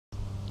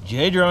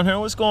J-Drone here.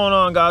 What's going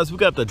on, guys? We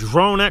got the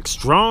Drone X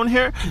drone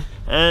here,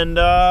 and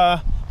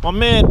my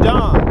man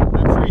Don,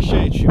 I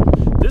appreciate you.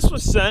 This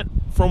was sent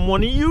from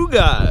one of you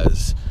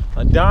guys.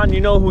 Don,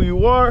 you know who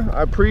you are.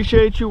 I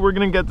appreciate you. We're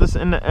gonna get this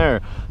in the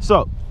air.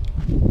 So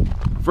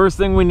first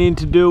thing we need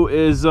to do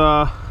is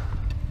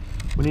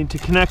we need to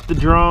connect the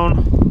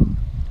drone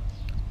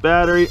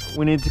battery.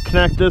 We need to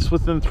connect this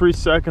within 3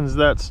 seconds of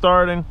that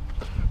starting.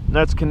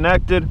 That's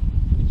connected.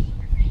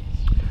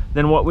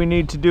 Then what we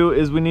need to do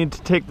is we need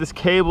to take this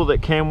cable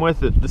that came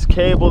with it. This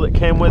cable that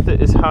came with it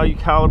is how you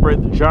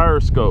calibrate the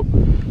gyroscope.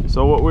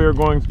 So what we are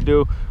going to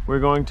do, we're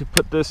going to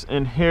put this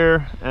in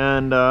here,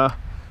 and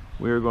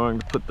we are going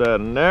to put that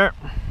in there.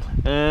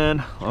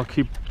 And I'll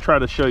try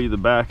to show you the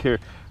back here.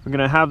 We're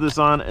gonna have this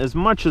on as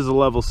much as a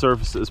level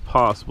surface as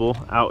possible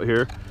out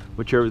here,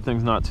 which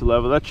everything's not too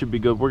level. That should be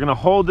good. We're gonna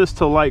hold this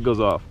till light goes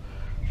off.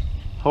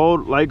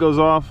 Hold, light goes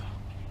off,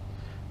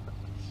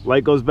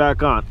 light goes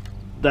back on.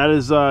 That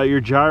is your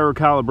gyro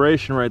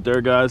calibration right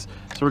there, guys.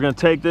 So we're gonna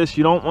take this.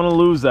 You don't want to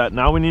lose that.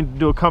 Now we need to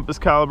do a compass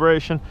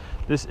calibration.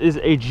 This is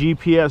a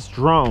GPS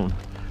drone.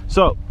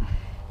 So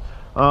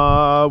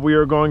we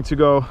are going to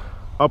go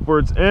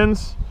upwards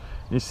ins.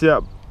 You see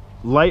that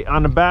light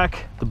on the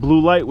back? The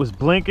blue light was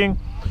blinking,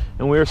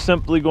 and we are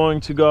simply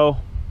going to go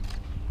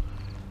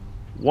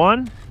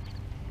 1,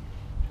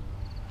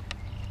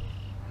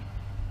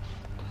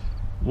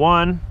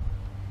 1,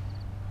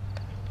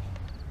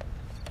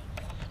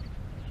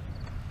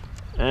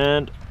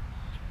 and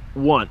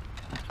 1,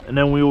 and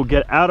then we will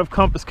get out of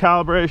compass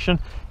calibration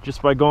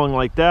just by going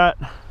like that,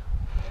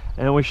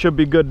 and we should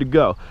be good to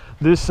go.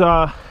 This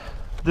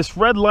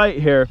red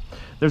light here,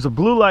 there's a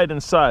blue light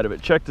inside of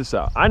it. Check this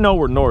out. I know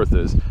where north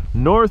is.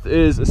 North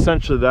is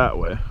essentially that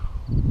way.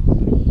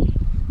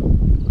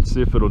 Let's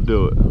see if it'll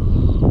do it.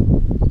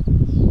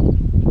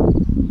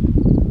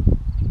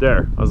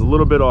 There, I was a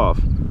little bit off.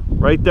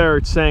 Right there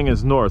it's saying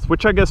is north,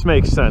 which I guess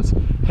makes sense.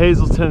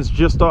 Hazleton's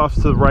just off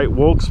to the right.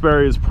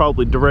 Wilkes-Barre is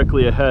probably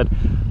directly ahead.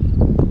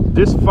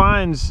 This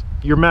finds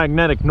your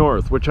magnetic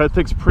north, which I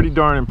think is pretty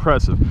darn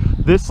impressive.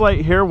 This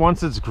light here,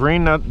 once it's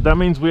green, that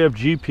means we have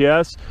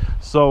GPS.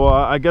 So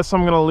I guess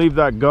I'm gonna leave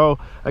that go.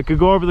 I could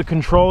go over the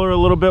controller a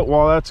little bit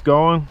while that's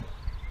going,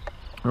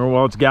 or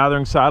while it's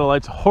gathering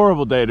satellites.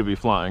 Horrible day to be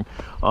flying.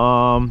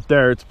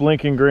 There, it's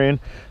blinking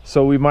green.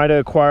 So we might have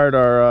acquired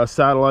our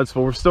satellites,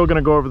 but we're still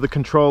gonna go over the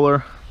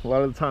controller. A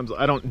lot of the times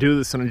I don't do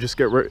this and I just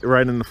get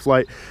right in the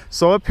flight.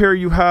 So up here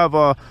you have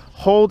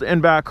hold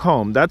and back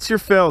home. That's your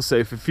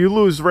fail-safe. If you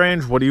lose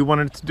range, what do you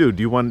want it to do?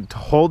 Do you want it to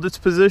hold its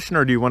position,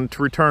 or do you want it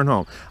to return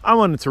home? I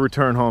want it to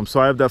return home,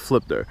 so I have that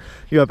flip there.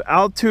 You have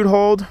altitude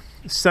hold,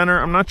 center,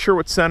 I'm not sure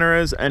what center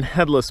is, and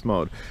headless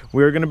mode.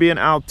 We're going to be in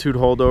altitude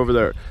hold over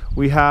there.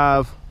 We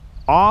have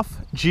off,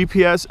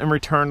 GPS, and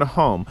return to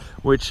home,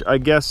 which I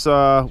guess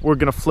we're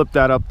going to flip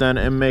that up then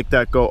and make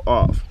that go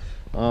off.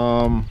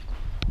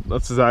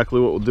 That's exactly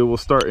what we'll do. We'll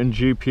start in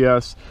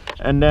GPS,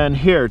 and then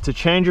here to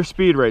change your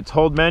speed rates,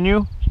 hold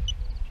menu.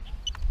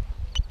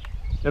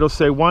 It'll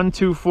say 1,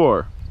 2,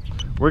 4.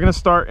 We're gonna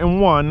start in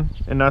 1,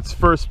 and that's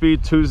first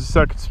speed. 2 is the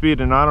second speed,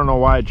 and I don't know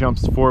why it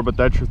jumps to 4, but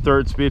that's your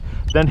third speed.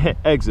 Then hit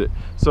exit.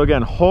 So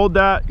again, hold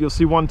that. You'll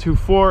see 1, 2,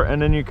 4,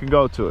 and then you can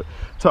go to it.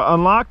 To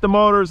unlock the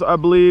motors, I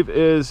believe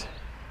is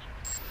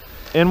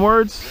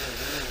inwards.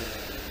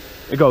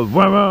 It goes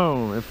boom,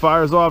 boom. It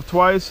fires off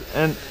twice,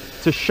 and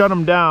to shut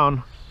them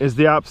down is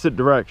the opposite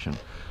direction.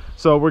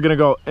 So we're gonna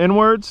go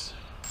inwards,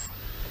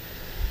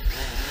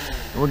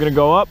 and we're gonna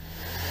go up.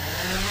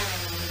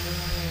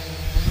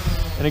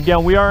 And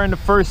again, we are in the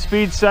first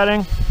speed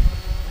setting.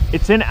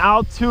 It's in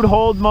altitude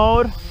hold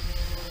mode.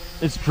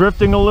 It's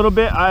drifting a little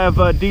bit. I have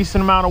a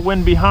decent amount of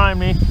wind behind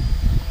me.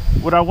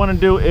 What I wanna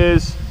do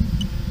is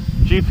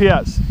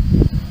GPS.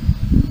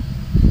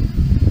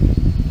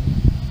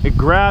 It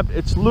grabbed,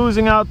 it's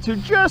losing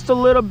altitude just a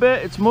little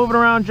bit. It's moving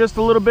around just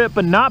a little bit,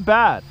 but not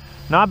bad.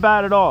 Not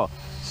bad at all.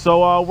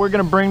 So we're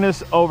gonna bring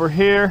this over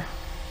here.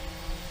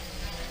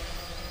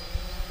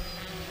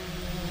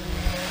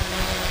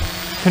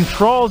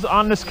 Controls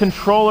on this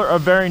controller are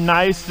very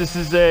nice. This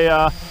is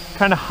a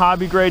kind of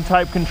hobby grade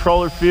type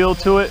controller feel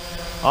to it.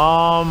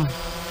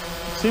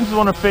 Seems to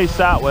want to face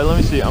that way. Let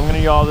me see. I'm gonna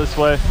yaw this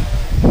way.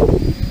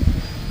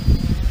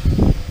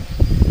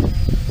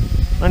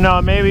 Or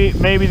no,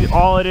 maybe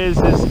all it is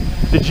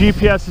the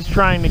GPS is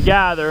trying to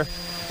gather.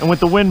 And with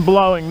the wind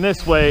blowing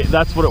this way,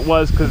 that's what it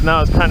was, because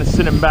now it's kind of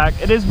sitting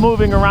back. It is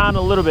moving around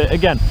a little bit.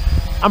 Again,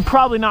 I'm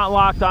probably not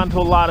locked onto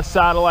a lot of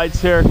satellites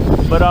here,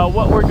 but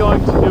what we're going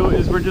to do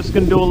is we're just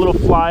going to do a little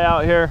fly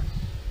out here.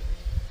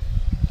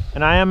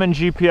 And I am in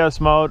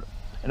GPS mode,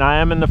 and I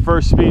am in the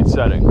first speed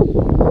setting.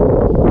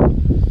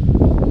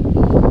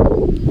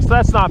 So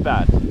that's not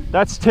bad.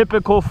 That's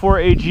typical for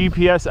a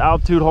GPS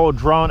altitude hold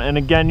drone. And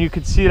again, you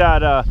can see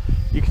that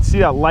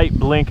light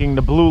blinking,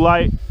 the blue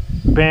light.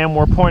 Bam,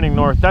 we're pointing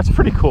north. That's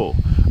pretty cool.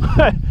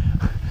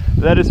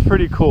 That is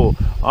pretty cool.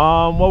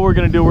 What we're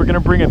gonna do, we're gonna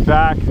bring it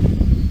back,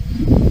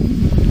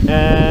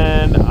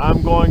 and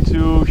I'm going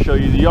to show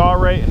you the yaw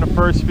rate in the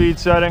first speed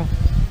setting.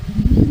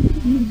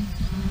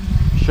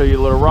 show you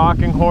a little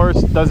rocking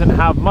horse. Doesn't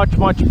have much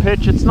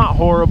pitch. It's not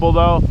horrible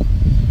though.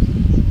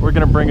 We're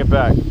gonna bring it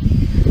back.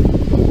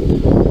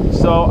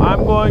 So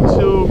I'm going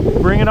to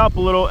bring it up a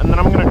little, and then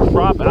I'm going to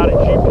drop out of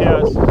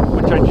GPS,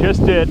 which I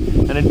just did,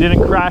 and it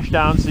didn't crash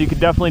down, so you could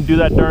definitely do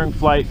that during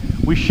flight.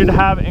 We should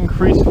have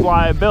increased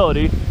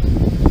flyability,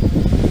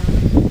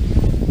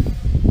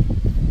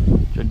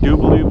 which I do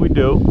believe we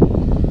do.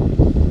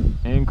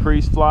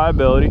 Increased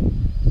flyability.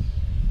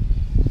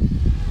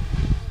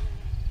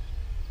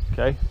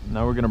 Okay,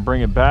 now we're going to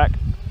bring it back.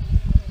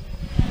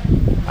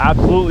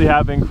 Absolutely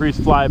have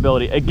increased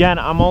flyability. Again,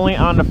 I'm only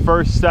on the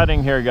first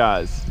setting here,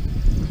 guys.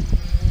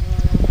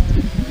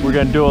 We're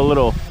gonna do a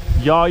little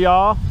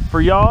yaw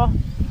for y'all,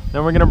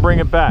 then we're gonna bring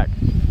it back.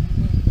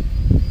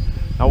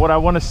 Now what I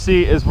want to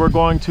see is we're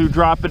going to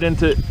drop it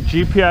into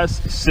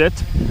GPS sit.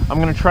 I'm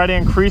gonna try to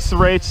increase the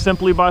rates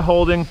simply by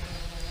holding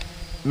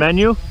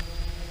menu,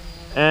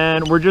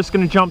 and we're just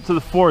gonna jump to the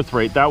 4th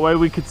rate. That way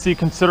we could see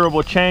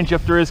considerable change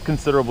if there is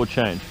considerable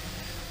change.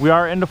 We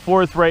are in the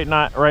 4th rate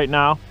right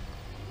now.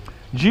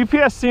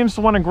 GPS seems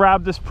to want to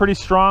grab this pretty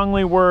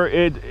strongly, where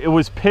it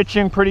was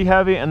pitching pretty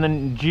heavy, and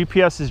then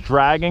GPS is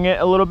dragging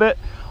it a little bit,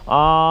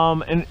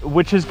 and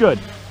which is good.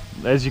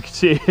 As you can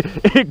see,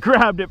 it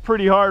grabbed it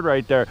pretty hard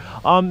right there.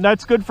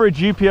 That's good for a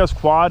GPS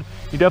quad.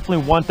 You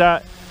definitely want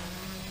that.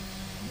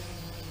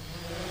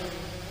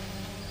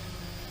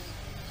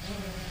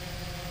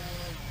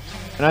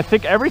 And I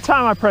think every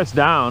time I press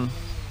down,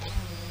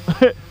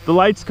 the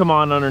lights come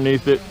on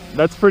underneath it.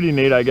 That's pretty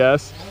neat, I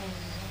guess.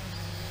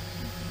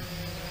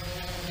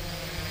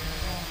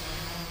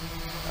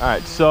 All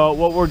right, so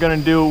what we're gonna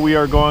do, we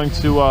are going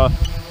to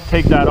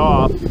take that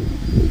off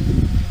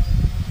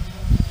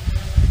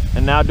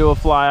and now do a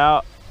fly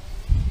out.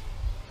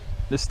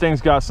 This thing's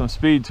got some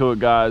speed to it,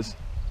 guys.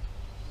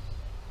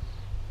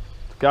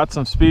 It's got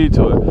some speed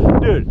to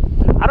it. Dude,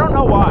 I don't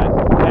know why.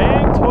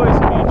 Dang, toys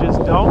and me just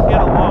don't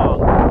get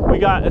along. We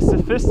got a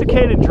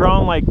sophisticated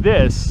drone like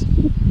this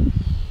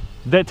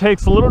that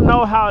takes a little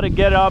know-how to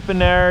get up in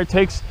there,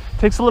 takes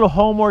a little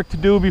homework to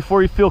do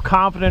before you feel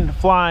confident in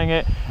flying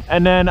it.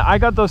 And then I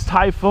got those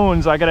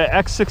Typhoons. I got an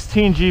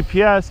X16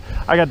 GPS,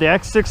 I got the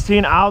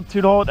X16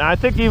 altitude hold, and I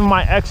think even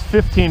my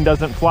X15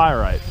 doesn't fly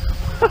right.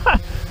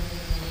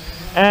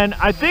 And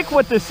I think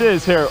what this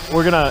is here,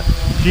 we're gonna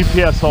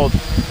GPS hold.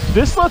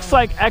 This looks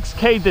like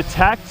XK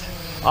detect.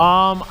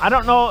 I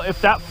don't know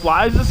if that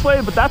flies this way,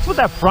 but that's what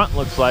that front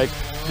looks like.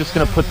 Just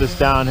gonna put this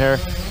down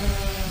here.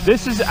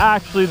 This is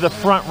actually the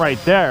front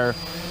right there,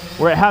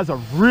 where it has a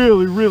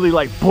really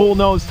like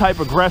bullnose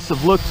type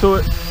aggressive look to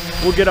it.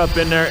 We'll get up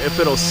in there if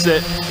it'll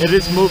sit. It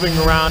is moving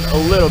around a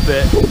little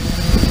bit,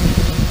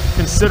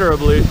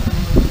 considerably.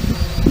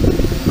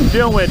 I'm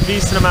dealing with a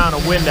decent amount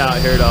of wind out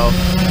here though.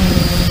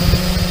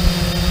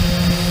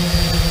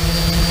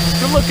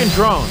 Good looking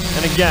drone.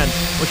 And again,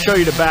 we'll show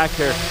you the back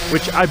here,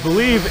 which I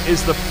believe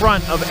is the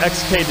front of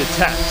XK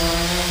Detect.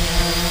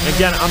 And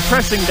again, I'm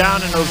pressing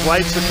down and those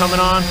lights are coming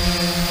on.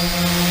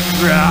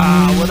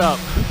 Rah, what up?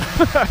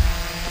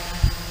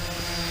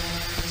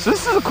 So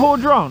this is a cool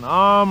drone.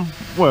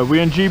 What, are we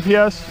in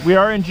GPS? We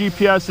are in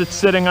GPS. It's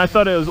sitting. I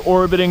thought it was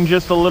orbiting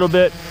just a little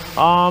bit.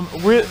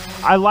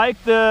 I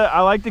like the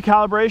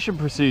calibration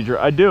procedure.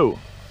 I do.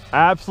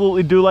 I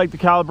absolutely do like the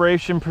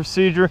calibration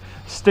procedure.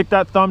 Stick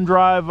that thumb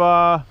drive,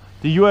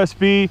 the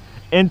USB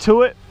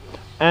into it,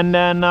 and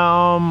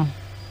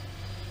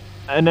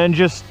then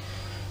just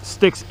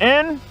sticks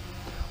in,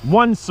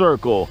 one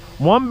circle,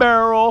 one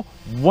barrel,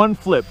 one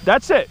flip.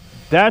 That's it.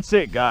 That's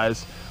it,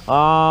 guys.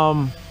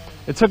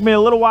 It took me a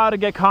little while to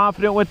get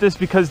confident with this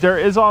because there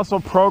is also a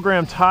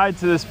program tied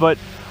to this, but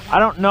I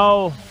don't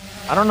know,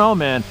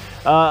 man.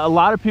 A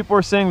lot of people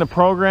are saying the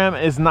program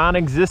is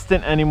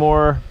non-existent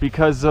anymore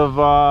because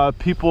of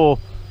people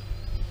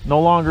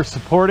no longer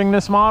supporting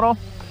this model,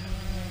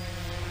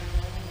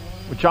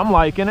 which I'm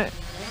liking it.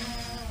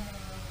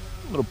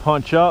 A little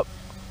punch up.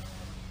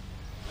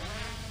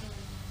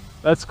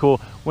 That's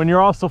cool. When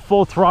you're also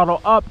full throttle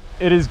up,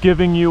 it is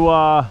giving you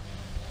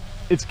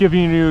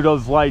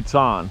those lights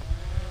on.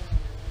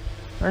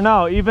 Or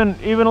no, even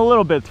a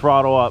little bit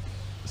throttle up.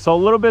 So a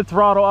little bit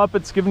throttle up,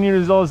 it's giving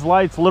you those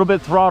lights. A little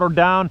bit throttle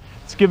down,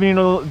 it's giving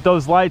you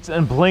those lights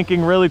and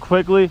blinking really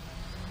quickly.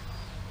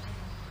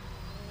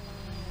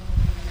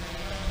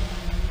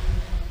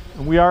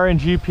 And we are in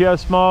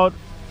GPS mode.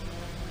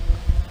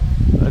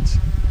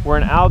 We're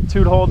in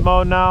altitude hold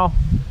mode now.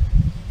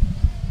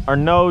 Our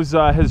nose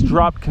has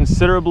dropped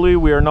considerably.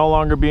 We are no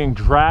longer being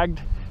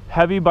dragged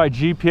heavy by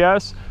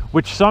GPS,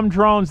 which some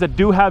drones that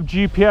do have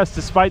GPS,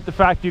 despite the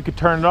fact you could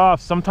turn it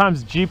off,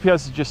 sometimes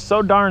GPS is just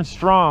so darn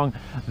strong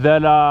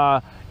that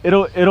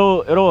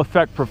it'll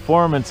affect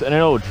performance and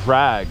it'll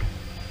drag.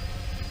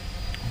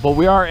 But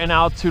we are in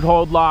altitude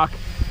hold lock.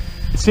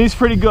 It seems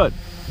pretty good.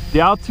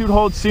 The altitude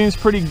hold seems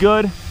pretty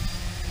good.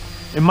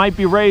 It might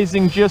be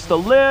raising just a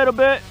little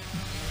bit.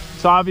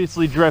 It's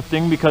obviously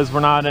drifting because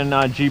we're not in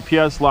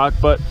GPS lock,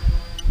 but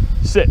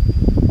sit.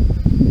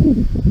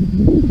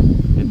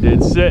 It did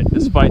did sit,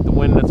 despite the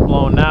wind that's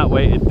blowing that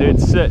way, it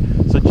did sit.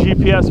 So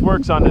GPS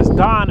works on this.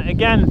 Don,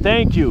 again,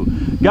 thank you.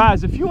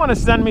 Guys, if you want to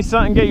send me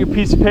something, get your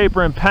piece of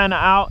paper and pen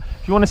out.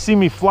 If you want to see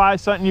me fly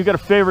something, you got a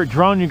favorite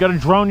drone, you got a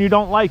drone you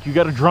don't like, you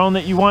got a drone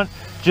that you want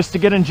just to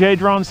get in J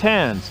Drone's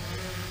hands.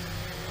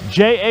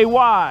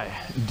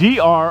 J-A-Y-D-R-O-N-E.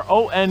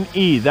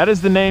 That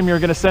is the name you're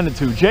going to send it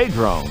to. J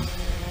Drone.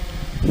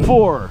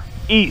 4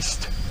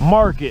 East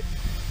Market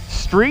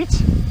Street.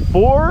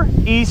 4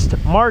 East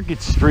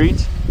Market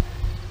Street.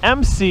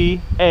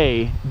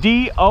 M-C-A-D-O-O.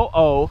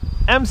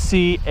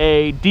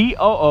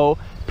 M-C-A-D-O-O.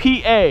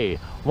 P-A.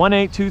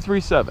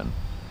 18237.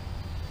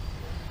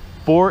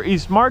 4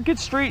 East Market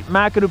Street,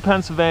 McAdoo,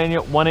 Pennsylvania,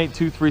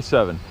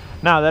 18237.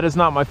 Now, that is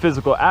not my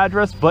physical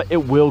address, but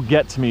it will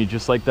get to me,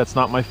 just like that's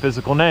not my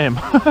physical name.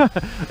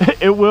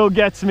 It will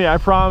get to me, I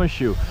promise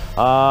you.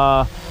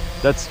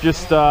 That's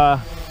just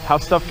how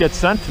stuff gets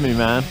sent to me,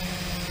 man.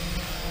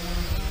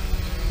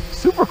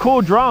 Super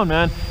cool drone,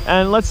 man.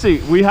 And let's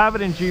see, we have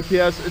it in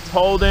GPS. It's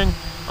holding.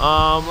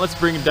 Let's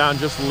bring it down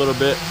just a little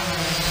bit.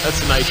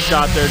 That's a nice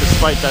shot there,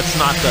 despite that's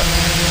not the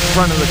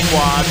front of the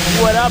quad.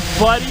 What up,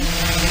 buddy?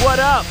 What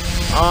up?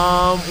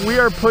 We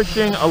are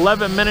pushing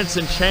 11 minutes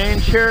and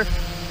change here.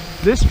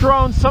 This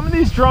drone, some of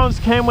these drones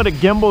came with a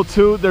gimbal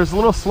too. There's a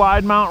little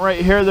slide mount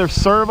right here. There's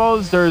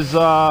servos. There's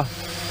not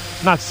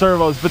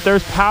servos, but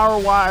there's power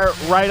wire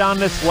right on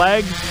this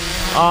leg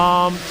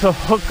to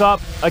hook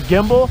up a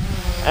gimbal,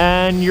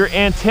 and your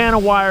antenna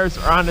wires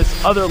are on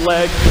this other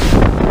leg.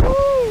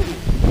 Woo!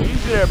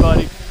 Easy there,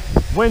 buddy.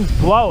 Wind's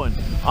blowing.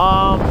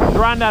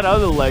 They're on that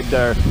other leg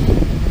there.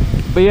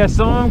 But yeah,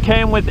 some of them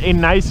came with a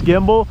nice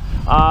gimbal.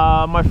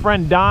 My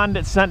friend Don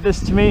that sent this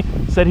to me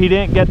said he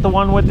didn't get the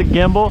one with the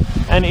gimbal,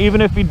 and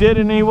even if he did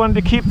and he wanted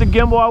to keep the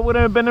gimbal, I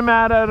wouldn't have been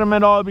mad at him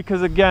at all,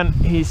 because again,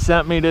 he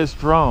sent me this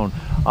drone,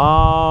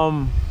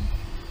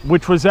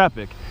 which was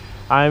epic.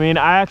 I mean,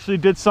 I actually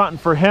did something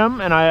for him,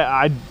 and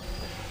I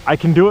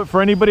can do it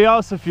for anybody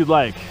else if you'd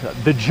like.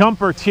 The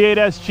Jumper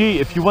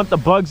T8SG, if you want the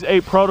Bugs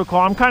 8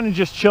 protocol, I'm kind of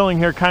just chilling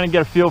here, kind of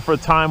get a feel for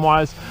time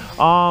wise.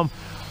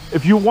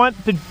 If you want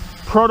the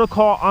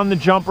protocol on the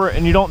Jumper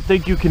and you don't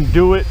think you can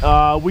do it,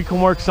 we can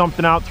work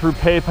something out through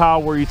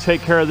PayPal where you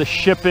take care of the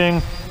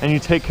shipping and you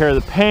take care of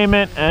the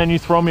payment and you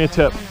throw me a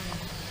tip.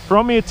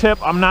 Throw me a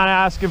tip. I'm not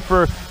asking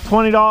for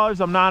 $20.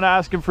 I'm not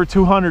asking for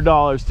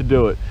 $200 to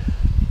do it.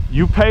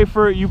 You pay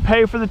for the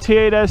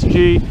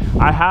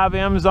T8SG. I have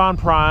Amazon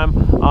Prime.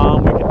 We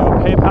can do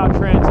a PayPal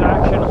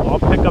transaction. I'll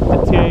pick up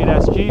the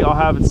T8SG. I'll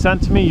have it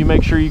sent to me. You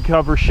make sure you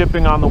cover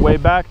shipping on the way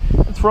back,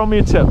 and throw me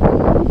a tip.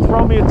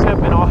 Throw me a tip,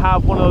 and I'll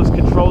have one of those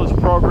controllers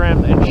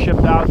programmed and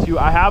shipped out to you.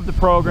 I have the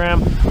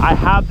program. I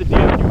have the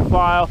DFU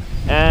file,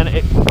 and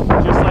it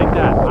just like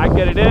that. I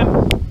get it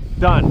in,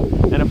 done.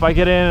 And if I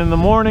get in the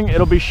morning,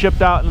 it'll be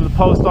shipped out in the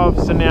post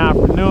office in the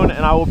afternoon,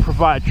 and I will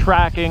provide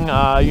tracking,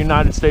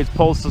 United States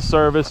Postal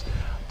Service,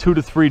 2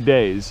 to 3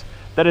 days.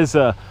 That is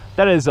a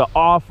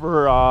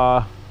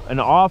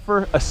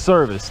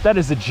service. That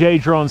is a J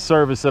Drone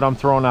service that I'm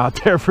throwing out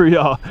there for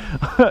y'all.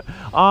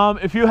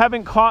 If you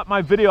haven't caught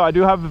my video, I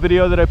do have a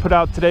video that I put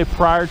out today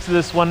prior to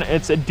this one.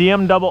 It's a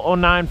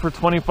DM009 for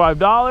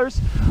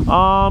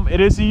 $25. It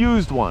is a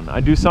used one.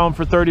 I do sell them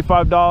for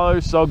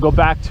 $35, so go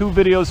back 2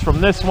 videos from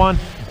this one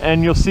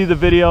and you'll see the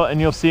video,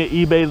 and you'll see an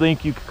eBay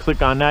link. You can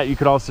click on that. You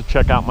could also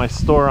check out my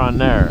store on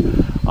there.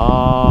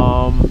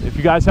 If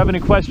you guys have any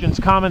questions,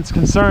 comments,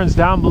 concerns,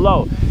 down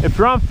below. If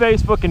you're on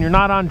Facebook and you're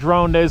not on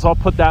Drone Days, I'll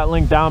put that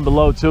link down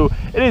below too.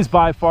 It is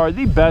by far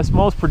the best,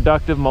 most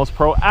productive, most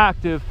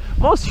proactive,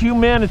 most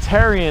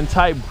humanitarian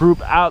type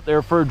group out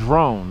there for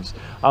drones.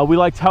 We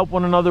like to help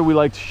one another. We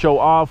like to show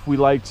off. We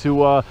like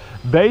to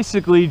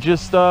basically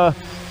just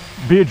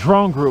be a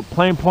drone group,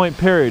 plain point,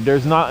 period.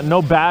 There's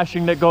no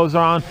bashing that goes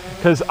on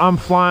because I'm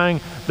flying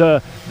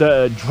the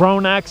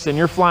Drone X and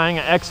you're flying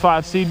an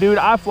X5C. Dude,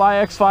 I fly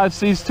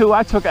X5Cs too.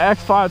 I took an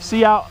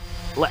X5C out,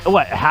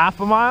 what, half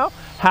a mile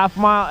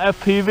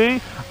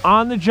FPV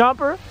on the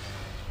Jumper.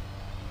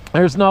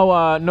 There's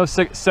no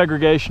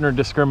segregation or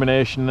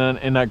discrimination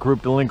in that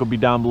group. The link will be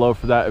down below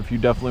for that if you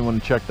definitely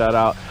want to check that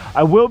out.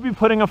 I will be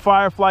putting a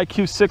Firefly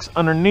Q6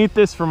 underneath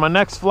this for my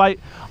next flight,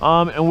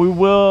 and we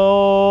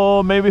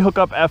will maybe hook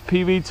up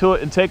FPV to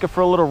it and take it for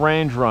a little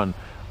range run.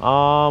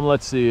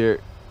 Let's see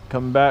here.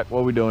 Coming back. What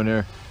are we doing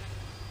here?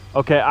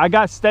 Okay, I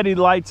got steady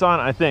lights on,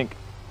 I think.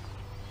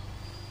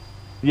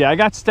 Yeah, I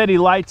got steady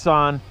lights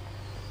on,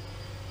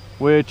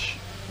 which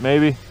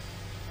maybe.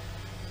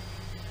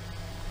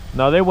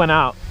 No, they went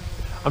out.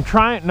 I'm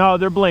trying, no,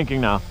 they're blinking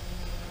now.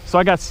 So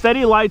I got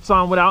steady lights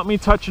on without me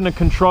touching the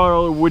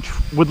controller, which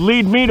would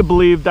lead me to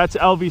believe that's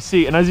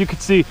LVC. And as you can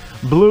see,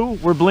 blue,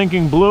 we're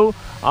blinking blue.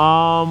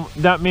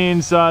 That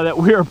means that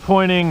we are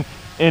pointing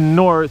in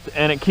north,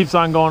 and it keeps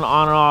on going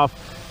on and off.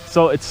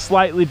 So it's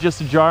slightly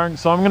just jarring.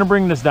 So I'm gonna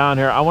bring this down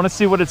here. I wanna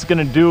see what it's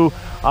gonna do.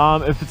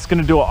 If it's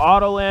gonna do an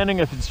auto landing,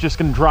 if it's just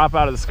gonna drop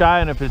out of the sky,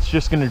 and if it's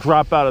just gonna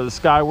drop out of the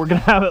sky, we're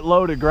gonna have it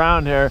low to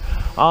ground here.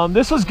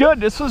 This was good.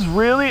 This was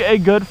really a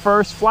good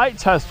first flight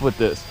test with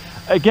this.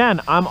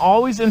 again, I'm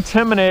always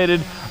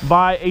intimidated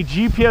by a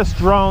GPS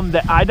drone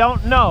that I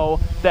don't know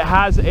that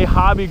has a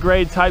hobby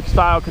grade type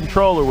style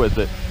controller with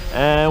it.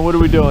 And what are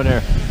we doing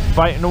here?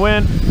 Fighting to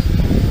win?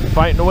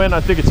 Fighting to win?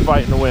 I think it's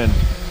fighting to win.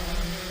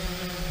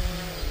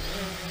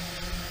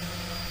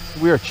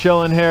 We are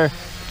chilling here.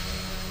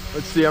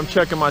 Let's see, I'm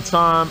checking my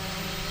time.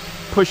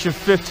 Pushing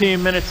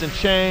 15 minutes and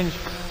change.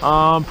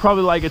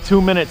 Probably like a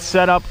 2-minute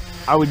setup,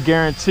 I would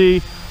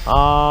guarantee.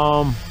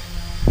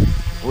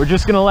 We're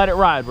just gonna let it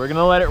ride. We're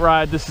gonna let it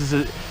ride. This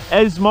is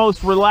as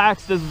most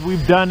relaxed as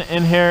we've done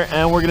in here,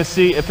 and we're gonna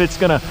see if it's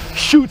gonna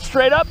shoot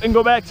straight up and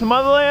go back to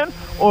motherland,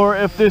 or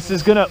if this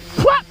is gonna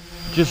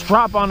just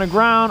drop on the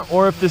ground,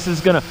 or if this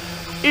is gonna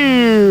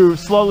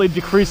slowly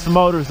decrease the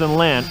motors and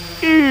land.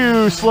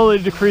 Slowly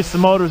decrease the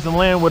motors and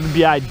land would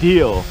be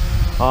ideal.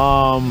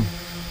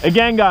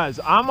 Again, guys,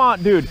 I'm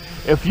on, dude.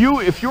 If you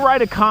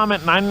write a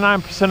comment,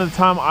 99% of the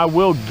time I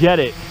will get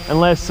it,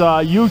 unless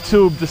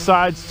YouTube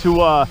decides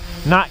to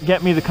not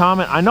get me the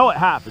comment. I know it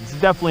happens,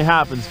 it definitely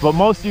happens, but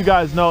most of you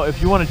guys know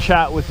if you want to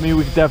chat with me,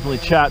 we can definitely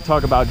chat,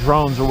 talk about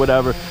drones or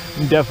whatever. We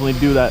can definitely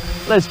do that.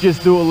 Let's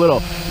just do a little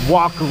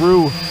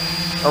walkaroo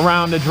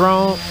around the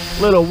drone.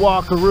 Little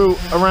walkaroo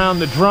around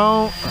the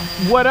drone.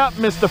 What up,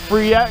 Mr.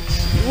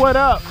 FreeX? What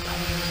up?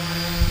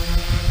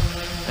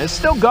 It's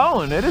still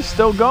going. It is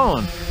still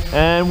going.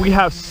 And we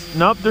have,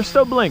 nope, they're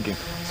still blinking.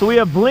 So we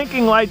have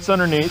blinking lights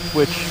underneath,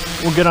 which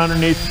we'll get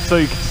underneath so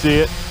you can see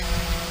it.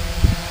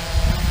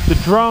 The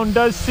drone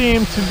does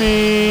seem to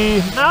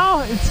be,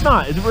 no, it's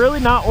not. It's really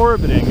not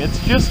orbiting. It's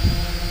just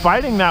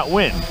fighting that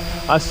wind.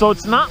 So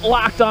it's not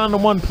locked onto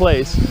one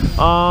place.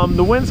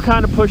 The wind's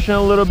kind of pushing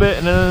a little bit,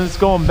 and then it's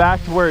going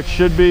back to where it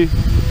should be.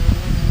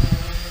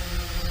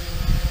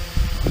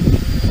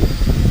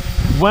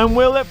 When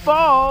will it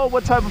fall?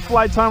 What type of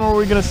flight time are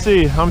we gonna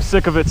see? I'm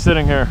sick of it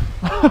sitting here.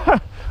 I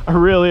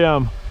really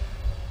am.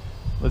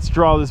 Let's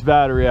draw this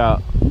battery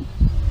out.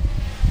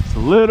 It's a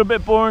little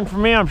bit boring for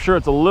me. I'm sure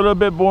it's a little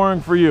bit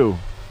boring for you.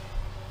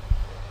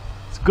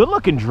 It's a good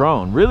looking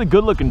drone, really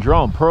good looking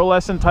drone.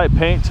 Pearlescent type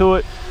paint to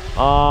it.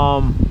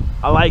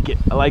 I like it.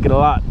 I like it a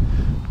lot.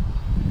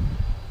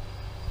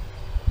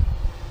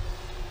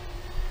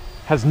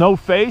 Has no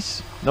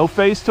face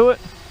to it.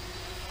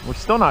 We're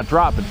still not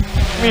dropping.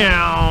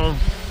 Meow.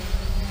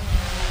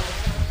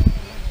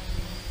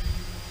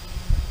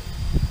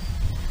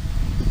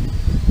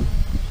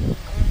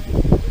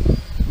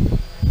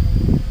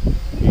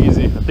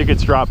 Easy. I think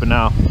it's dropping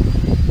now.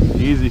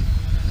 Easy.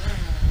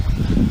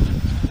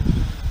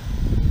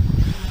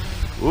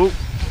 Ooh,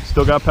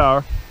 still got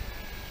power.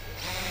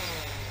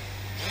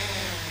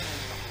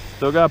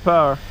 Still got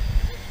power.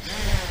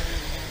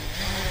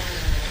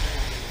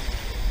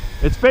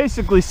 It's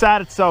basically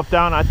sat itself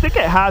down. I think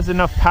it has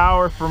enough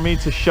power for me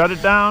to shut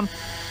it down,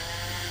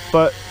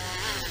 but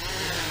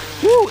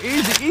whoo,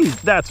 easy, easy.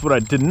 That's what I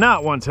did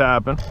not want to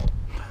happen.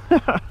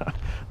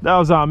 That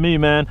was on me,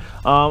 man.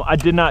 I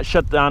did not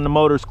shut down the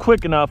motors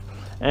quick enough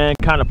and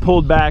kind of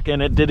pulled back,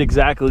 and it did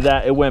exactly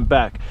that. It went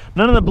back.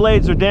 None of the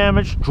blades are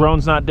damaged.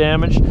 Drone's not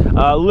damaged.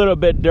 A little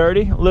bit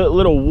dirty.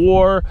 Little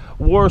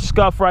war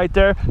scuff right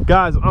there.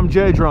 Guys, I'm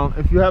J Drone.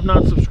 If you have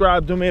not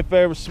subscribed, do me a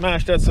favor,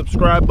 smash that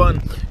subscribe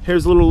button.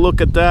 Here's a little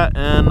look at that,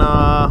 and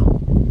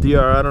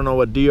DR, I don't know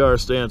what DR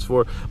stands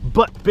for,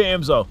 but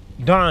Bamzo,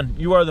 Don,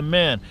 you are the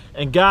man.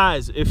 And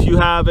guys, if you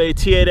have a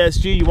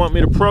T8SG you want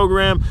me to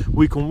program,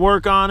 we can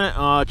work on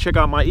it. Check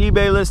out my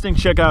eBay listing,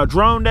 check out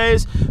Drone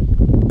Days.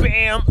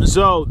 Bam!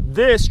 So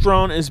this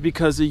drone is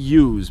because of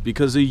yous,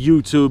 because of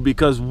YouTube,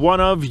 because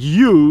one of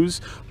yous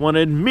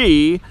wanted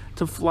me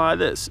to fly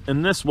this,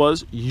 and this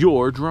was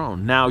your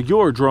drone. Now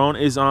your drone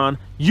is on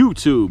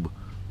YouTube.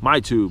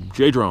 My tube,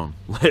 J Drone.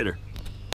 Later.